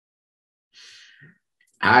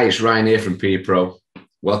Hi, it's Ryan here from PE Pro.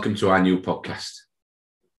 Welcome to our new podcast.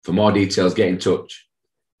 For more details, get in touch.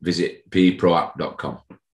 Visit peproapp.com.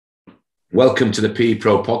 Welcome to the PE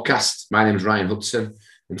Pro podcast. My name is Ryan Hudson,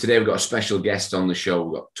 and today we've got a special guest on the show.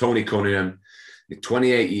 We've got Tony Cunningham,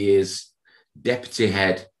 28 years, deputy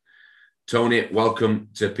head. Tony, welcome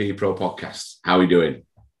to PE Pro podcast. How are you doing?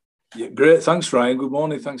 Yeah, great. Thanks, Ryan. Good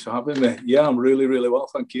morning. Thanks for having me. Yeah, I'm really, really well.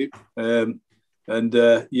 Thank you.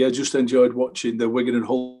 Just enjoyed watching the Wigan and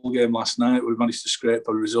Hull game last night. We managed to scrape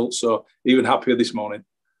a result, so even happier this morning.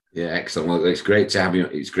 Yeah, excellent. Well, it's great to have you.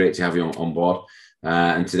 It's great to have you on board.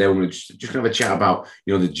 And today we're just going to have a chat about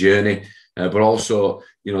the journey, but also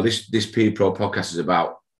this PE Pro podcast is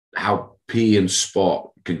about how PE and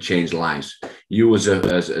sport can change lives. You as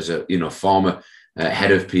a former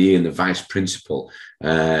head of PE and the vice principal,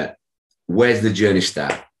 where's the journey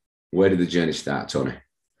start? Where did the journey start, Tony?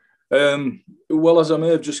 Well, as I may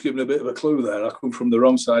have just given a bit of a clue there, I come from the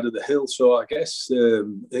wrong side of the hill. So I guess a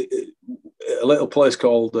little place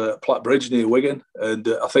called Platt Bridge near Wigan. And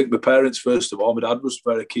I think my parents, first of all, my dad was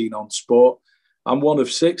very keen on sport. I'm one of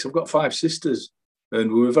six. I've got five sisters. And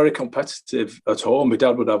we were very competitive at home. My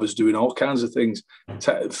dad would have us doing all kinds of things,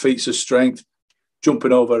 feats of strength,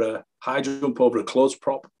 jumping over a high jump over a clothes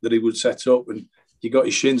prop that he would set up. And you got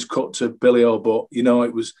your shins cut to Billy-O, but,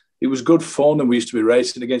 it was good fun, and we used to be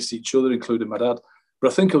racing against each other, including my dad.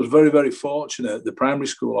 But I think I was very, very fortunate. The primary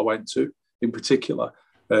school I went to, in particular,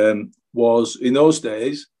 was in those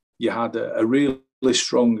days, you had a really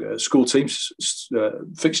strong school team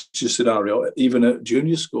fixture scenario, even at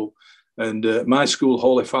junior school. And my school,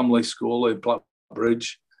 Holy Family School in Platt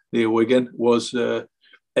Bridge near Wigan, was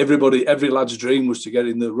every lad's dream was to get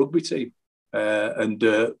in the rugby team.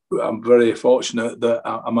 I'm very fortunate that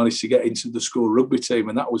I managed to get into the school rugby team,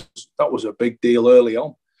 and that was a big deal early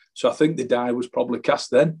on. So I think the die was probably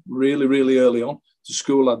cast then, really, really early on. The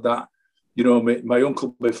school had that, my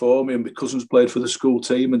uncle before me and my cousins played for the school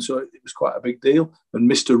team, and so it was quite a big deal.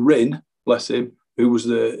 And Mr. Rinn, bless him, who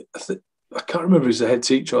was I can't remember if he was the head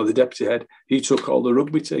teacher or the deputy head, he took all the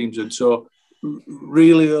rugby teams, and so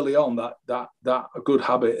really early on, that a good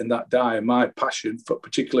habit and that die and my passion,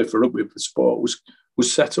 particularly for rugby for sport,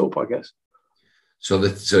 was set up, I guess. So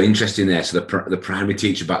interesting there. So the primary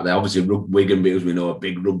teacher back there, obviously Wigan, because we know a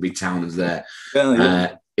big rugby town is there.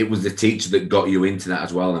 Yeah. It was the teacher that got you into that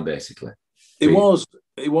as well, then basically. It was,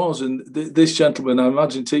 and this gentleman, I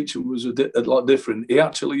imagine teaching was a lot different. He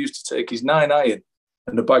actually used to take his 9-iron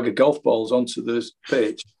and a bag of golf balls onto the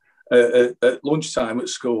pitch at lunchtime at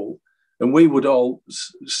school. And we would all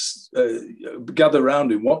gather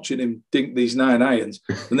around him, watching him dink these 9-irons.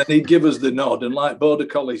 And then he'd give us the nod. And like border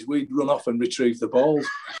collies, we'd run off and retrieve the balls.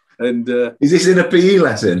 And is this in a PE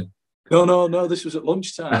lesson? No. This was at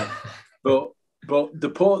lunchtime. but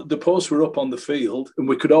the posts were up on the field, and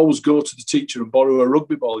we could always go to the teacher and borrow a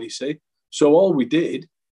rugby ball, you see. So all we did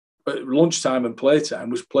at lunchtime and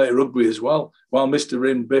playtime was play rugby as well, while Mr.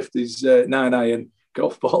 Rinn biffed his 9-iron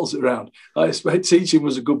golf balls around. I expect teaching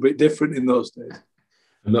was a good bit different in those days.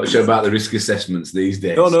 I'm not sure about the risk assessments these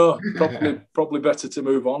days. No, probably better to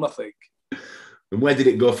move on, I think. And where did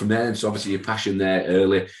it go from there? And so obviously your passion there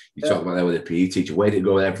earlier, you talked about that with a PE teacher. Where did it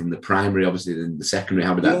go there from the primary, obviously, then the secondary?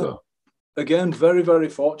 How did that go? Again, very, very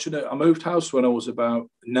fortunate. I moved house when I was about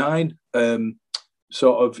 9,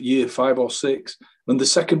 sort of year 5 or 6. And the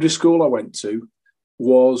secondary school I went to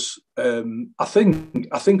was, I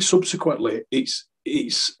think subsequently it's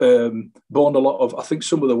born a lot of, I think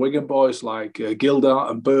some of the Wigan boys like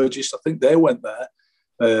Gildart and Burgess, I think they went there,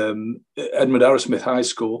 Edmund Arrowsmith High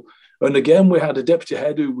School. And again, we had a deputy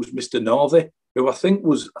head who was Mr. Northey, who I think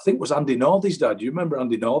was Andy Northey's dad. Do you remember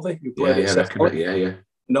Andy Northey? Who played at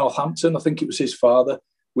Northampton? I think it was his father.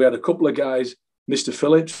 We had a couple of guys, Mr.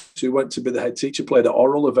 Phillips, who went to be the head teacher, played at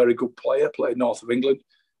Orrell, a very good player, played North of England.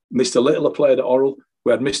 Mr. Littler played at Orrell.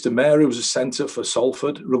 We had Mr. Mayer, who was a centre for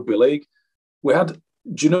Salford Rugby League. We had,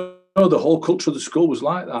 the whole culture of the school was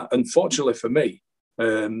like that. Unfortunately for me,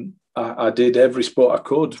 I did every sport I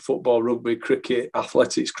could, football, rugby, cricket,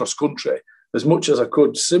 athletics, cross country, as much as I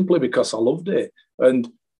could, simply because I loved it. And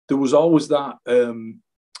there was always that,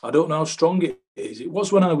 I don't know how strong it is. It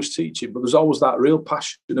was when I was teaching, but there's always that real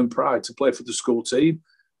passion and pride to play for the school team.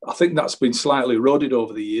 I think that's been slightly eroded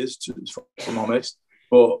over the years, if I'm honest.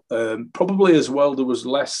 But probably as well, there was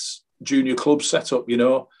less junior clubs set up,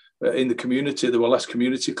 in the community. There were less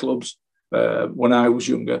community clubs when I was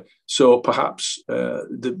younger. So perhaps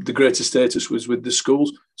the greater status was with the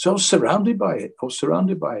schools. So I was surrounded by it,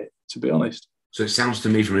 to be honest. So it sounds to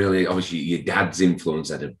me from really, obviously, your dad's influence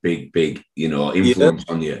had a big, influence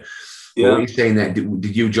on you. But what Yeah. you're saying that,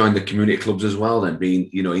 did you join the community clubs as well then, being,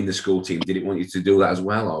 you know, in the school team? Did it want you to do that as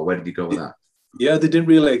well, or where did you go with that? Yeah, they didn't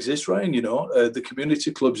really exist, Ryan. You know, the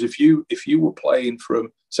community clubs. If you were playing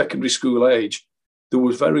from secondary school age, there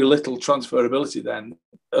was very little transferability then.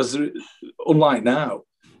 Unlike now,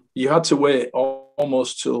 you had to wait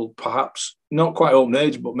almost till perhaps not quite open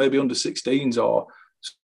age, but maybe under 16s or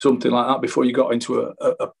something like that before you got into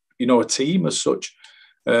a team as such.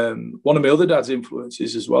 One of my other dad's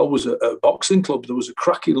influences as well was a boxing club. There was a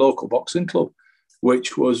cracking local boxing club,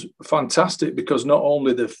 which was fantastic because not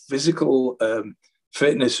only the physical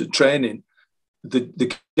fitness and training,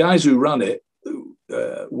 the guys who ran it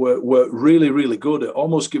were really, really good at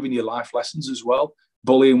almost giving you life lessons as well.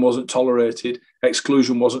 Bullying wasn't tolerated,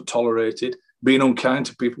 exclusion wasn't tolerated, being unkind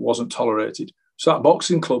to people wasn't tolerated. So that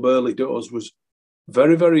boxing club early doors was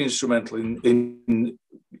very, very instrumental in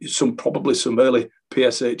some early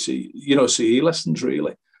PSHE, CE lessons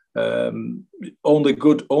really. Only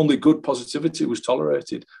good positivity was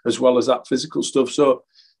tolerated, as well as that physical stuff. So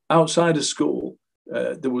outside of school,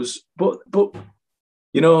 there was, but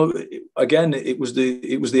again, it was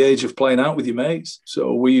the age of playing out with your mates.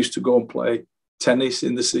 So we used to go and play tennis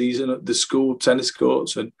in the season at the school tennis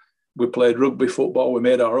courts, and we played rugby, football. We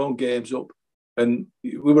made our own games up, and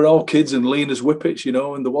we were all kids and lean as whippets,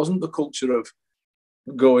 and there wasn't the culture of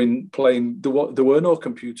playing. There were no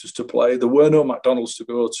computers to play. There were no McDonald's to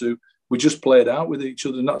go to. We just played out with each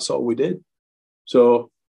other, and that's all we did. So,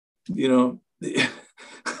 wow.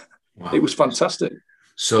 It was fantastic.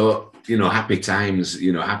 So, happy times,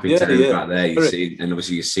 times back there. You see, and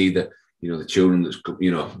obviously you see that, the children that's,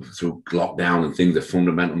 through lockdown and things, the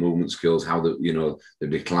fundamental movement skills, how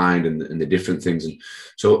they've declined and the different things. And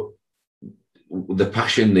so the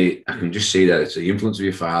passion, I can just see that it's the influence of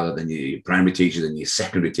your father, then your primary teacher, then your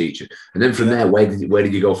secondary teacher. And then from there, where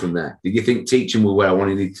did you go from there? Did you think teaching was where I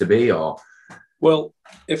wanted it to be, or? Well,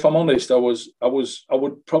 if I'm honest, I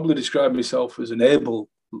would probably describe myself as an able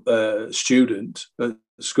student at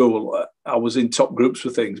school. I was in top groups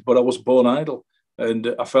for things, but I was born idle.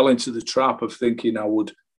 And I fell into the trap of thinking I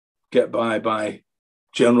would get by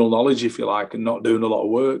general knowledge, if you like, and not doing a lot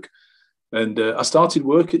of work. And I started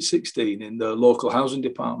work at 16 in the local housing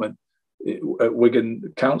department at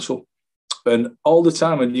Wigan Council. And all the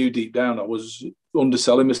time I knew deep down I was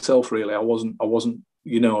underselling myself, really. I wasn't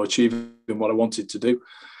achieving what I wanted to do.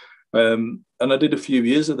 And I did a few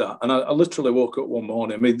years of that. And I literally woke up one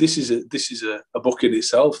morning. I mean, this is a book in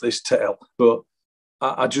itself, this tale. But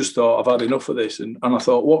I just thought, I've had enough of this. And I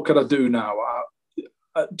thought, what can I do now?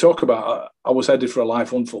 I was headed for a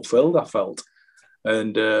life unfulfilled, I felt.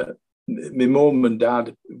 And my mum and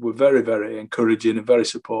dad were very, very encouraging and very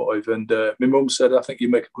supportive. And my mum said, I think you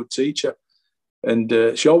make a good teacher. And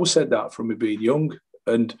she always said that from me being young.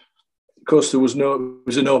 And of course, it was a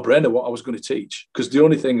no-brainer what I was going to teach, because the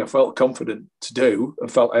only thing I felt confident to do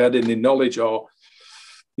and felt I had any knowledge, or,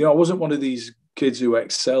 I wasn't one of these kids who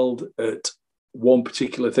excelled at one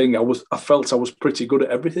particular thing. I felt I was pretty good at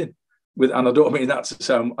everything. And I don't mean that to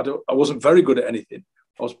sound, I wasn't very good at anything.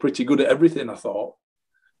 I was pretty good at everything, I thought.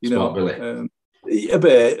 A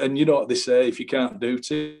bit. And you know what they say, if you can't do,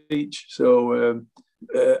 teach. So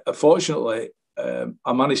fortunately,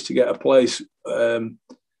 I managed to get a place. And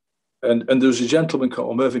there was a gentleman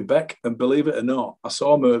called Mervyn Beck, and believe it or not, I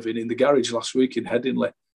saw Mervyn in the garage last week in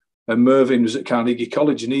Headingley, and Mervyn was at Carnegie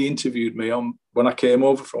College, and he interviewed me when I came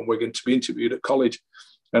over from Wigan to be interviewed at college,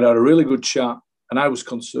 and I had a really good chat. And I was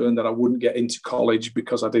concerned that I wouldn't get into college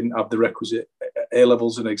because I didn't have the requisite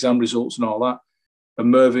A-levels and exam results and all that.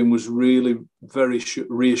 And Mervyn was really very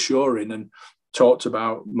reassuring and talked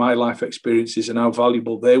about my life experiences and how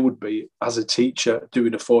valuable they would be as a teacher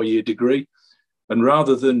doing a 4-year degree. And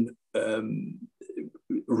rather than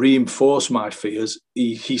reinforce my fears,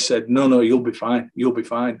 he said, no, you'll be fine.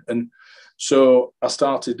 And so I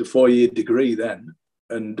started the 4-year degree then,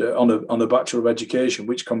 and on a Bachelor of Education,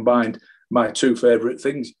 which combined my two favourite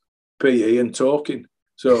things, PE and talking.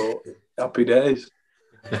 So happy days.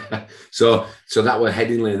 so that were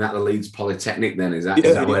Headingley and that the Leeds Polytechnic then, is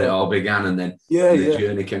that where it all began, and then the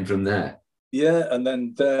journey came from there? Yeah, and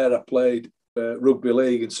then there I played rugby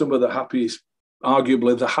league, and some of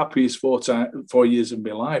arguably the happiest 4 years of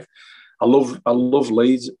my life. I love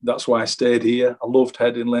Leeds. That's why I stayed here. I loved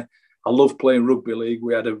Headingley. I loved playing rugby league.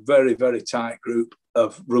 We had a very, very tight group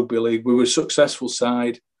of rugby league. We were a successful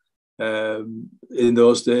side in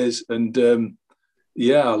those days. And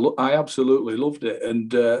I absolutely loved it. And,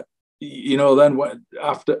 then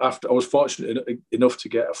after I was fortunate enough to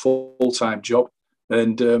get a full-time job.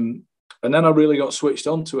 And then I really got switched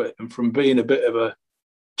onto it. And from being a bit of a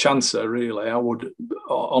chancer, really. I would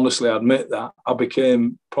honestly admit that. I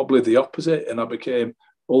became probably the opposite, and I became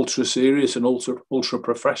ultra serious and ultra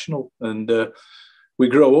professional. And we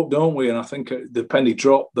grow up, don't we? And I think the penny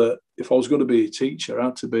dropped that if I was going to be a teacher, I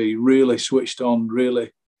had to be really switched on,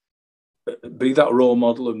 really be that role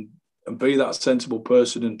model and be that sensible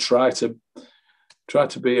person, and try to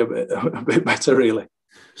be a bit better, really.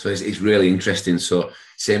 So it's really interesting. So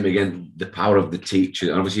same again, the power of the teacher,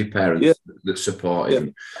 and obviously your parents that support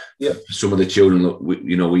it. Yeah. Some of the children,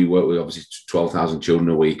 we work with obviously 12,000 children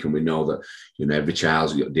a week, and we know that every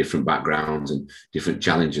child's got different backgrounds and different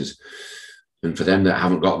challenges. And for them that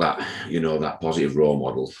haven't got that, that positive role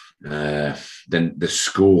model, then the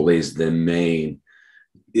school is the main.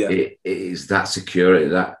 Yeah, it is that security,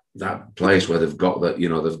 that place where they've got that, they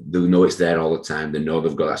know it's there all the time. They know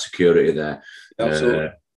they've got that security there. Absolutely.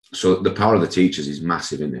 So the power of the teachers is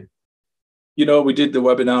massive, isn't it? We did the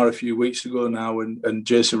webinar a few weeks ago now, and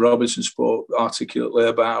Jason Robinson spoke articulately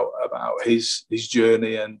about his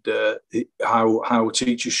journey, and how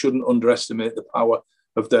teachers shouldn't underestimate the power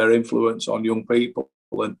of their influence on young people.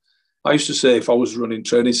 And I used to say, if I was running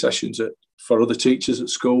training sessions for other teachers at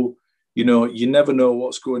school, you never know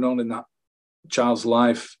what's going on in that child's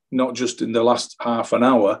life, not just in the last half an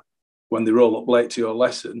hour when they roll up late to your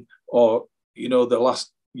lesson, or the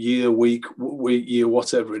last year, week,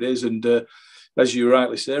 whatever it is. And as you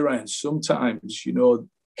rightly say, Ryan, sometimes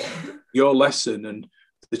your lesson and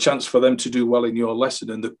the chance for them to do well in your lesson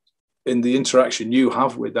and in the interaction you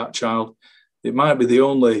have with that child, it might be the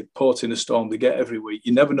only port in a storm they get every week.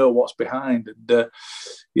 You never know what's behind, and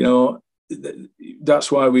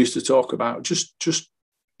that's why we used to talk about just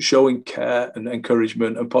showing care and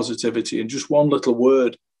encouragement and positivity, and just one little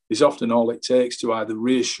word is often all it takes to either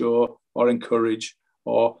reassure or encourage.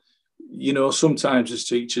 Or sometimes as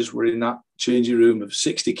teachers, we're in that changing room of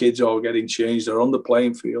 60 kids all getting changed, or on the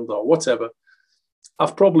playing field or whatever.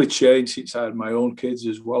 I've probably changed since I had my own kids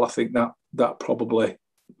as well. I think that probably,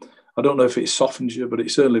 I don't know if it softens you, but it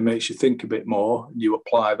certainly makes you think a bit more. You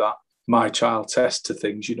apply that my child test to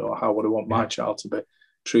things, how would I want my child to be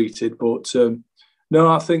treated? But no,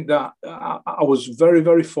 I think that I was very,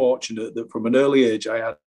 very fortunate that from an early age I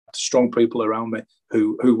had strong people around me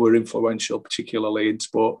who were influential, particularly in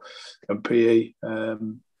sport and PE.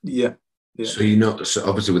 Yeah. So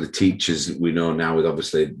obviously with the teachers, we know now with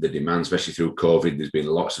obviously the demand, especially through COVID, there's been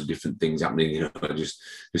lots of different things happening, just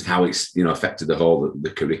how it's, affected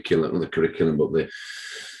the curriculum, but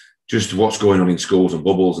just what's going on in schools and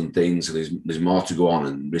bubbles and things. So there's more to go on,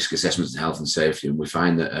 and risk assessments and health and safety. And we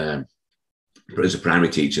find that as a primary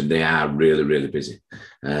teacher, they are really, really busy.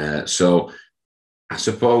 So I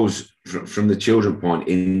suppose from the children point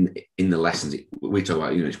in the lessons, we talk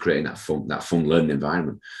about, it's creating that fun learning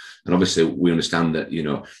environment. And obviously we understand that,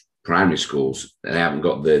 primary schools, they haven't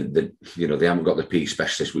got the PE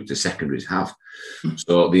specialists which the secondaries have.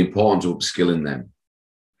 So the importance of upskilling them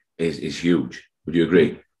is huge. Would you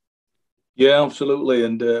agree? Yeah, absolutely.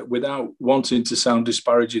 And without wanting to sound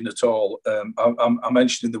disparaging at all, I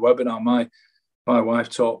mentioned in the webinar, my wife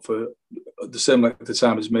taught for the same length of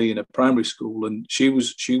time as me in a primary school, and she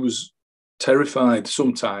was terrified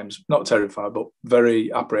sometimes, not terrified, but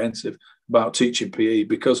very apprehensive about teaching PE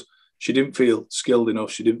because she didn't feel skilled enough.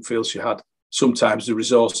 She didn't feel she had sometimes the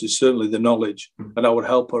resources, certainly the knowledge, and I would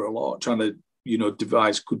help her a lot trying to,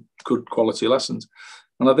 devise good quality lessons.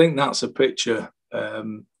 And I think that's a picture,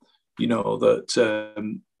 that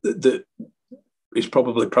is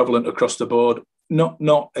probably prevalent across the board.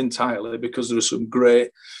 Not entirely, because there are some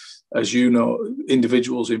great, as you know,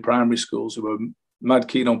 individuals in primary schools who are mad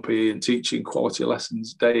keen on PE and teaching quality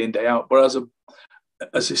lessons day in, day out. But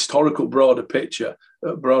as historical broader picture,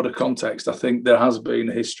 broader context, I think there has been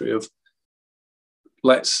a history of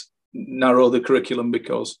let's narrow the curriculum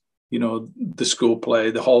because, the school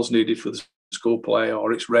play, the hall's needed for the school play,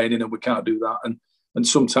 or it's raining and we can't do that. And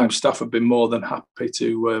sometimes staff have been more than happy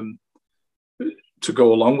to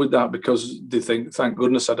go along with that because they think, thank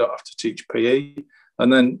goodness I don't have to teach PE.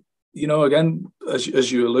 And then, again,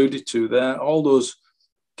 as you alluded to there, all those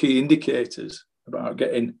key indicators about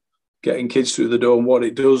getting kids through the door and what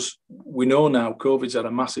it does. We know now COVID's had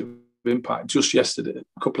a massive impact. Just yesterday,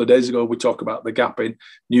 a couple of days ago, we talk about the gap in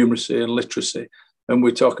numeracy and literacy. And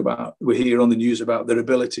we hear on the news about their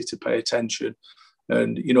ability to pay attention.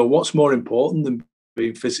 And, what's more important than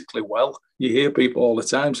being physically well? You hear people all the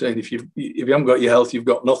time saying, if you haven't got your health, you've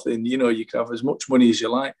got nothing. You can have as much money as you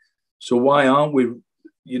like. So why aren't we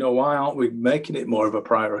making it more of a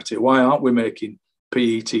priority? Why aren't we making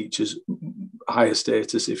PE teachers higher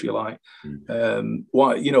status, if you like?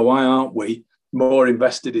 Why aren't we more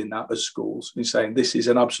invested in that as schools in saying this is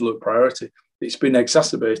an absolute priority? it's been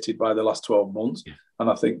exacerbated by the last 12 months. Yeah. And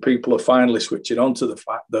I think people are finally switching on to the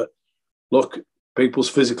fact that, look, people's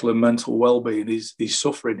physical and mental well-being is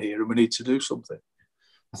suffering here, and we need to do something.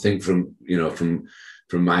 I think from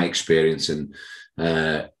my experience and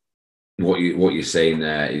what you're saying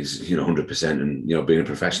there is 100%, and being a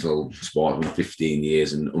professional sport for 15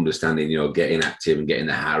 years and understanding getting active and getting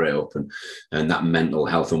the heart rate up and that mental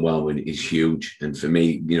health and well-being is huge. And for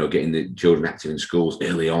me, getting the children active in schools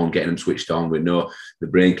early on, getting them switched on, we know the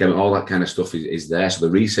brain chemical, all that kind of stuff is there. So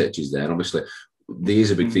the research is there, and obviously there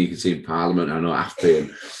is a big thing you can see in Parliament. I know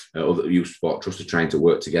AFPI and other youth sport trusts are trying to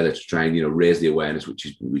work together to try and raise the awareness, which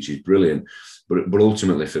is brilliant. But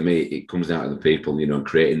ultimately for me, it comes down to the people,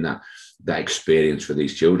 creating that experience for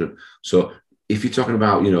these children. So if you're talking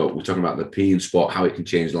about, we're talking about the PE and sport, how it can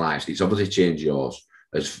change lives. It's obviously changed yours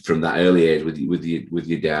as from that early age with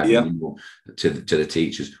your dad, yeah. to the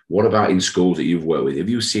teachers. What about in schools that you've worked with? Have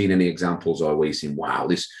you seen any examples, or where you've seen, wow,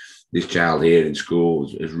 this child here in school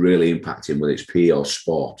is really impacting whether it's PE or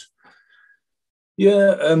sport?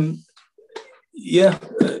 Yeah,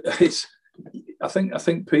 it's. I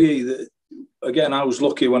think PE. Again, I was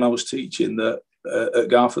lucky when I was teaching that at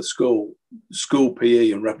Garforth School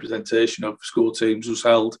PE and representation of school teams was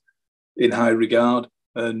held in high regard,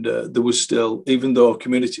 and there was still, even though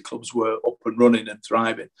community clubs were up and running and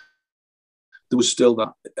thriving, there was still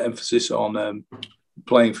that emphasis on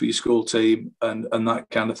playing for your school team and that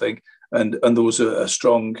kind of thing, and there was a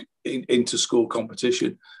strong inter-school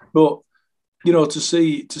competition. But to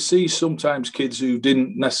see sometimes kids who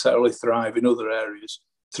didn't necessarily thrive in other areas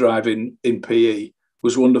thriving in PE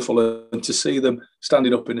was wonderful, and to see them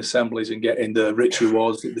standing up in assemblies and getting the rich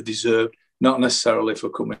rewards that they deserved, not necessarily for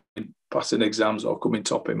passing exams or coming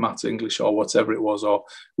top in maths, English, or whatever it was, or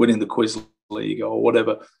winning the quiz league or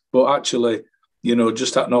whatever, but actually,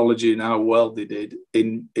 just acknowledging how well they did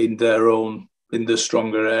in their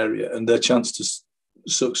stronger area, and their chance to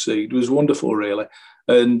succeed was wonderful, really.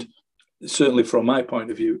 And certainly from my point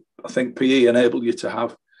of view, I think PE enabled you to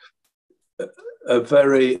have a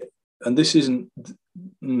very, and this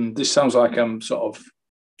sounds like I'm sort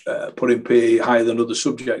of putting PE higher than other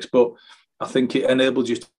subjects, but I think it enabled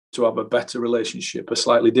you to have a better relationship, a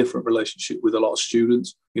slightly different relationship with a lot of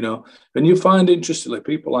students, and you find, interestingly,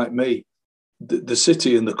 people like me, the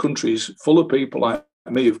city and the country is full of people like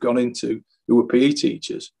me who were PE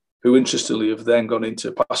teachers, who interestingly have then gone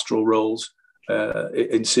into pastoral roles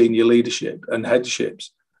in senior leadership and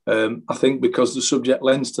headships. I think because the subject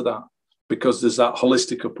lends to that, because there's that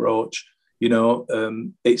holistic approach.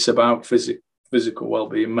 It's about physical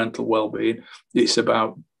well-being, mental well-being. It's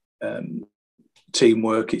about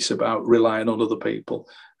teamwork. It's about relying on other people.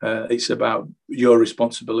 It's about your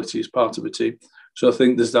responsibility as part of a team. So I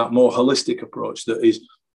think there's that more holistic approach that is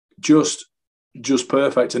just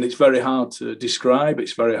perfect, and it's very hard to describe.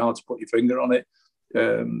 It's very hard to put your finger on it.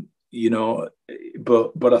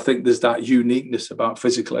 But I think there's that uniqueness about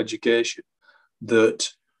physical education that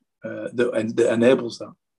enables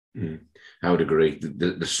that. I would agree.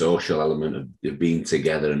 The social element of being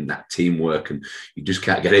together and that teamwork, and you just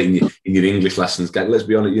can't get it in your English lessons. Let's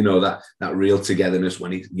be honest, that real togetherness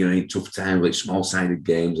when in tough times, like small-sided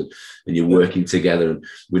games, and you're working together. And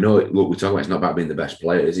we know, look, we talk about, it's not about being the best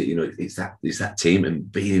player, is it? It's that team,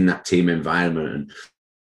 and being in that team environment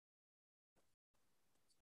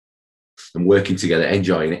and working together,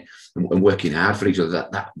 enjoying it, and working hard for each other.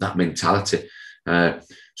 That mentality.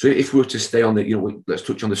 So if we were to stay on let's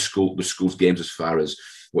touch on the school's games, as far as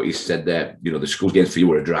what you said there. The school's games for you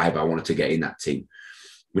were a drive. I wanted to get in that team.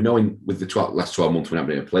 We know with the last 12 months, we haven't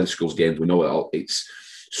been able to play the school's games. We know it's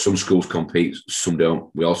some schools compete, some don't.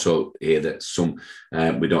 We also hear that some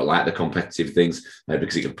we don't like the competitive things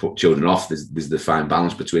because it can put children off. There's the fine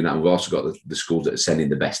balance between that. And we've also got the schools that are sending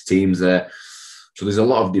the best teams there. So there's a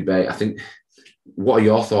lot of debate. I think. What are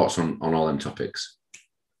your thoughts on all them topics?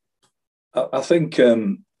 I think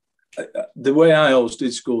the way I always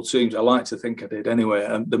did school teams, I like to think I did anyway,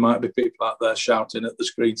 and there might be people out there shouting at the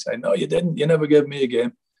screen saying, "No, you didn't. You never gave me a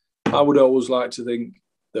game." I would always like to think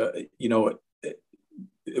that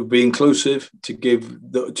it would be inclusive,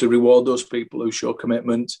 to reward those people who show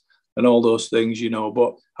commitment and all those things,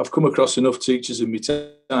 But I've come across enough teachers in my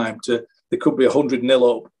time they could be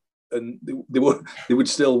 100-0 up, and they would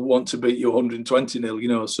still want to beat you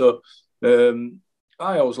 120-0, So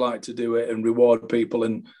I always like to do it and reward people,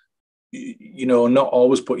 and not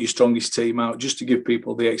always put your strongest team out, just to give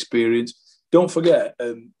people the experience. Don't forget,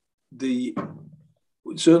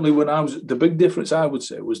 certainly when the big difference I would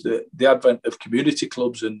say was the advent of community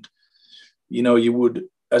clubs, and you would,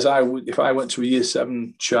 if I went to a year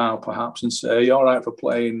 7 child perhaps and say, "Are you all right for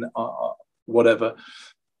playing whatever?"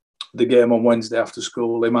 the game on Wednesday after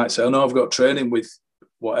school, they might say, "Oh no, I've got training with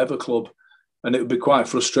whatever club," and it would be quite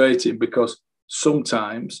frustrating because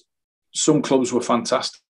sometimes some clubs were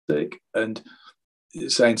fantastic and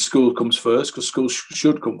saying school comes first because school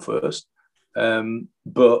should come first,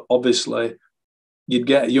 but obviously you'd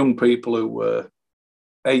get young people who were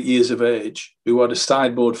 8 years of age who had a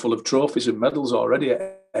sideboard full of trophies and medals already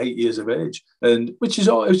at 8 years of age, and which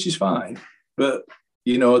is fine, but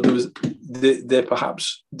you know, there was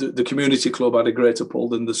perhaps the community club had a greater pull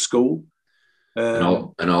than the school.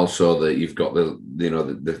 And also that you've got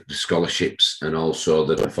the scholarships and also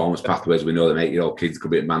the performance pathways. We know that 8-year-old kids could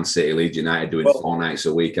be at Man City, Leeds United doing 4 nights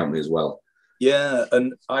a week, haven't we, as well? Yeah,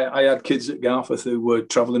 and I had kids at Garforth who were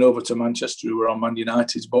travelling over to Manchester who were on Man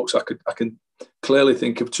United's books. I can clearly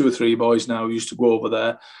think of 2 or 3 boys now who used to go over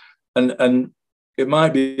there, and it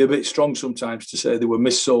might be a bit strong sometimes to say they were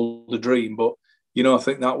missold a dream, but you know, I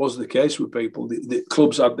think that was the case with people. The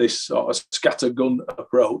clubs had this sort of scattergun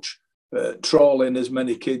approach, trawling as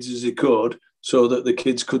many kids as they could so that the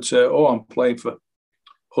kids could say, "Oh, I'm playing for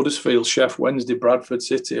Huddersfield, Sheff Wednesday, Bradford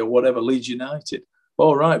City or whatever, Leeds United."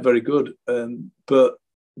 All right, very good. But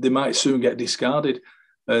they might soon get discarded.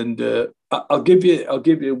 And I'll give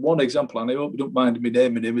you one example, and I hope you don't mind me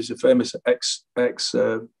naming him. He's a famous ex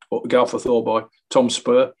Garforth Old boy, Tom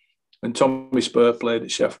Spur. And Tommy Spur played at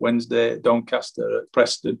Sheff Wednesday, at Doncaster, at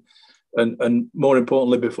Preston. And more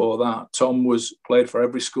importantly, before that, Tom played for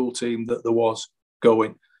every school team that there was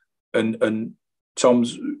going. And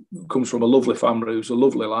Tom's comes from a lovely family, who's a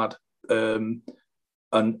lovely lad. And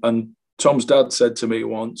Tom's dad said to me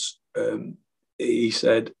once, I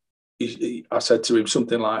said to him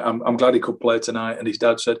something like, I'm glad he could play tonight. And his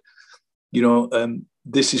dad said, you know,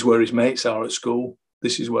 this is where his mates are at school.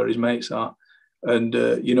 This is where his mates are. And,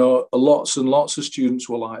 you know, lots and lots of students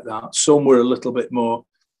were like that. Some were a little bit more,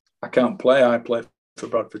 I can't play, I play for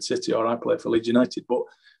Bradford City or I play for Leeds United. But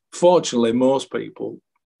fortunately, most people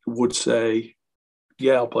would say,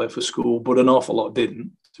 yeah, I'll play for school. But an awful lot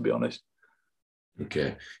didn't, to be honest.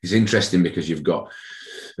 Okay. It's interesting because you've got,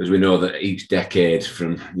 as we know, that each decade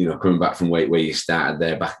from, you know, coming back from where you started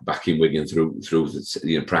there, back in Wigan through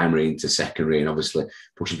you know, primary into secondary and obviously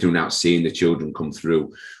pushing through now, seeing the children come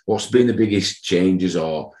through. What's been the biggest changes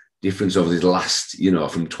or difference over the last, you know,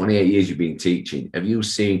 from 28 years you've been teaching? Have you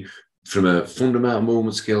seen from a fundamental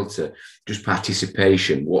movement skill to just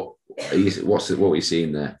participation? What are you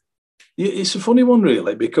seeing there? It's a funny one,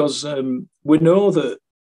 really, because we know that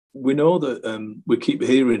we keep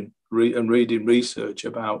hearing and reading research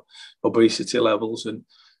about obesity levels and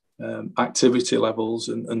activity levels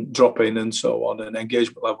and drop-in and so on and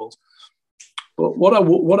engagement levels. But what I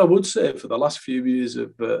would say for the last few years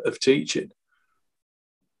of teaching,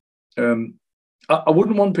 I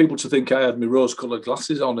wouldn't want people to think I had my rose-coloured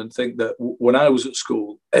glasses on and think that when I was at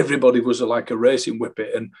school, everybody was like a racing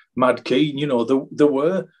whippet and mad keen. You know, there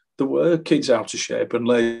were kids out of shape and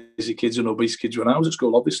lazy kids and obese kids when I was at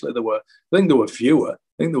school. Obviously, there were. I think there were fewer.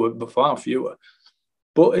 I think there were far fewer.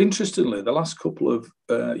 But interestingly, the last couple of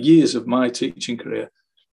years of my teaching career,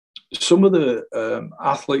 some of the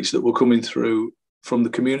athletes that were coming through from the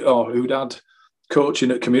community or who'd had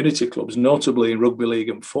coaching at community clubs, notably in rugby league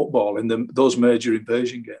and football, in those major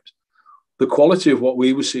invasion games, the quality of what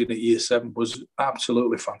we were seeing at year 7 was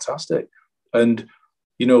absolutely fantastic. And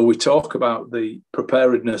you know, we talk about the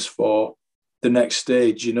preparedness for the next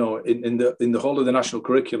stage. You know, in the whole of the national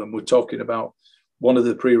curriculum, we're talking about one of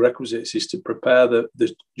the prerequisites is to prepare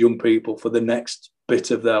the young people for the next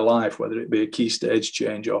bit of their life, whether it be a key stage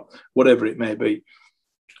change or whatever it may be.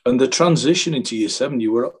 And the transition into year 7,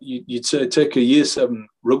 you'd say take a year 7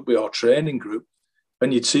 rugby or training group,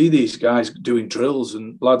 and you'd see these guys doing drills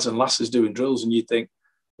and lads and lasses doing drills, and you'd think,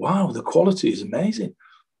 wow, the quality is amazing.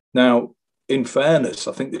 Now, in fairness,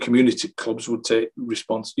 I think the community clubs would take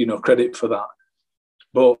credit for that.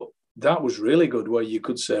 But that was really good, where you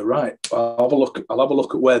could say, right, I'll have a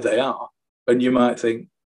look at where they are, and you might think,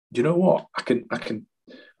 you know what, I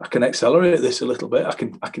can accelerate this a little bit. I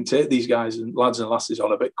can take these guys and lads and lasses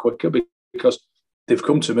on a bit quicker because they've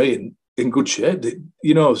come to me in good shape.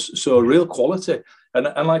 You know, so real quality. And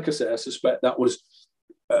like I said, I suspect that was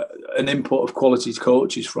an input of quality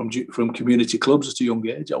coaches from community clubs at a young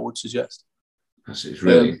age, I would suggest. It's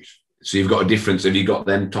really so you've got a difference. Have you got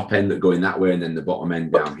them top end that going that way and then the bottom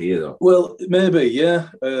end down here though? Well, maybe, yeah.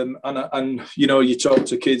 And you know, you talk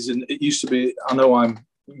to kids, and it used to be. I know I'm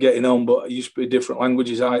getting on, but it used to be different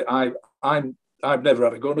languages. I've never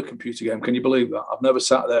had a go at a computer game. Can you believe that? I've never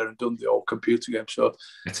sat there and done the old computer game. So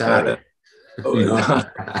it's hard.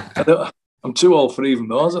 I'm too old for even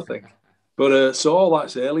those, I think. But so all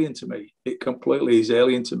that's alien to me. It completely is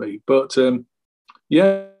alien to me. But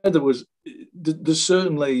Yeah, there's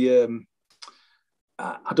certainly.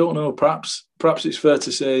 I don't know. Perhaps it's fair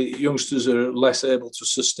to say youngsters are less able to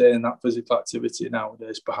sustain that physical activity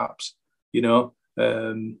nowadays. Perhaps, you know.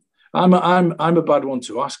 I'm a bad one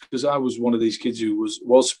to ask, because I was one of these kids who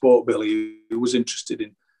was sport Billy, who was interested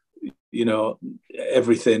in, you know,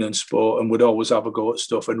 everything and sport, and would always have a go at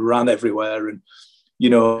stuff and ran everywhere. And, you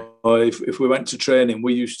know, if we went to training,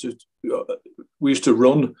 we used to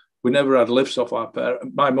run. We never had lifts off our parents.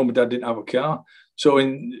 My mum and dad didn't have a car, so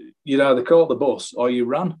you'd either caught the bus or you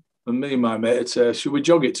ran. And me and my mate would say, "Should we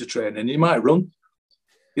jog it to training?" You might run.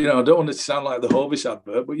 You know, I don't want it to sound like the Hovis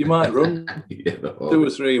advert, but you might run 2 or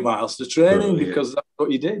 3 miles to training, because that's what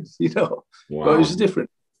you did, you know. Wow. But it was a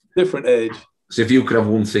different age. So if you could have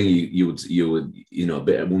one thing you would, you know,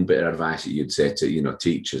 one bit of advice that you'd say to, you know,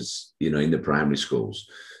 teachers, you know, in the primary schools,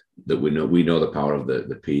 that we know the power of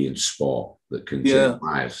the PE and sport that can change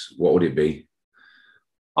lives, what would it be?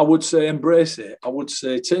 I would say embrace it. I would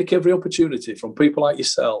say take every opportunity from people like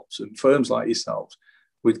yourselves and firms like yourselves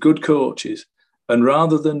with good coaches. And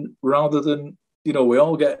rather than, you know, we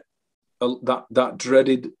all get that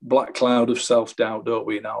dreaded black cloud of self-doubt, don't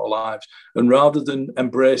we, in our lives? And rather than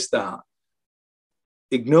embrace that,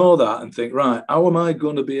 ignore that and think, right, how am I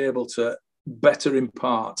going to be able to better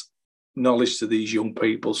impart knowledge to these young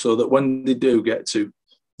people, so that when they do get to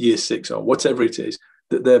year 6 or whatever it is,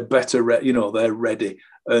 that they're better, you know, they're ready.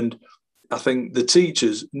 And I think the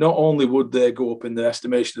teachers, not only would they go up in the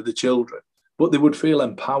estimation of the children, but they would feel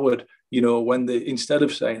empowered, you know, when they, instead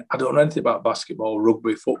of saying, I don't know anything about basketball,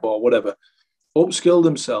 rugby, football, whatever, upskill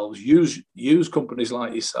themselves, use companies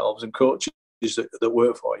like yourselves and coaches that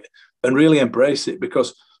work for you, and really embrace it,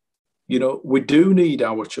 because, you know, we do need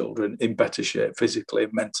our children in better shape physically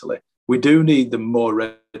and mentally. We do need them more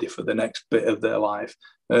ready for the next bit of their life.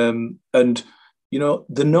 And, you know,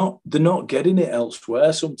 they're not getting it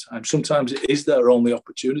elsewhere sometimes. Sometimes it is their only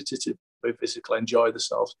opportunity to be physically, enjoy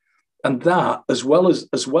themselves. And that, as well as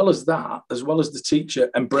the teacher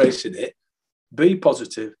embracing it, be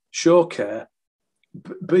positive, show care,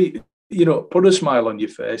 be, you know, put a smile on your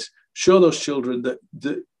face, show those children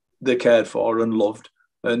that they're cared for and loved.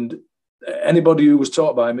 And anybody who was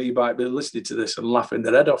taught by me might be listening to this and laughing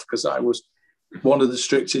their head off, because I was one of the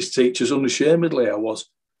strictest teachers, unashamedly I was.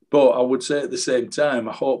 But I would say at the same time,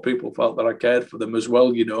 I hope people felt that I cared for them as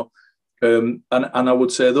well, you know. And I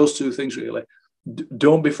would say those two things really.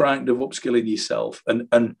 Don't be frightened of upskilling yourself,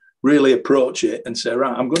 and really approach it and say,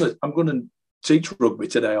 right, I'm gonna teach rugby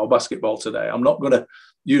today or basketball today. I'm not gonna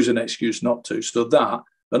use an excuse not to. So that,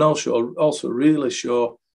 and also really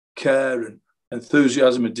show care and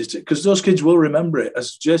enthusiasm and because those kids will remember it.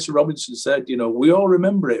 As Jason Robinson said, you know, we all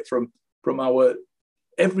remember it from our,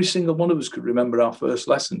 every single one of us could remember our first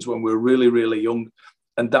lessons when we were really, really young.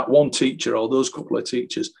 And that one teacher or those couple of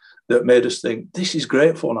teachers that made us think, this is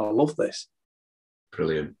great fun, I love this.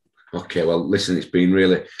 Brilliant. Okay, well, listen, it's been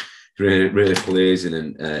really, really, really pleasing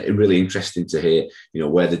and really interesting to hear, you know,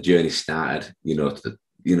 where the journey started, you know, to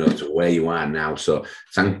where you are now. So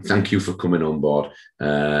thank you for coming on board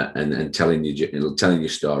and telling your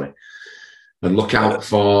story. And look out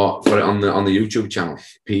for it on the YouTube channel,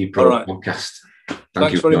 PE Pro Podcast.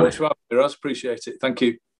 Thanks very much for having me, Raz. Appreciate it. Thank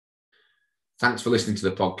you. Thanks for listening to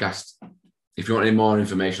the podcast. If you want any more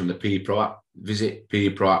information on the PE Pro app, visit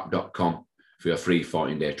peproapp.com for your free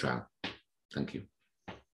 14-day trial. Thank you.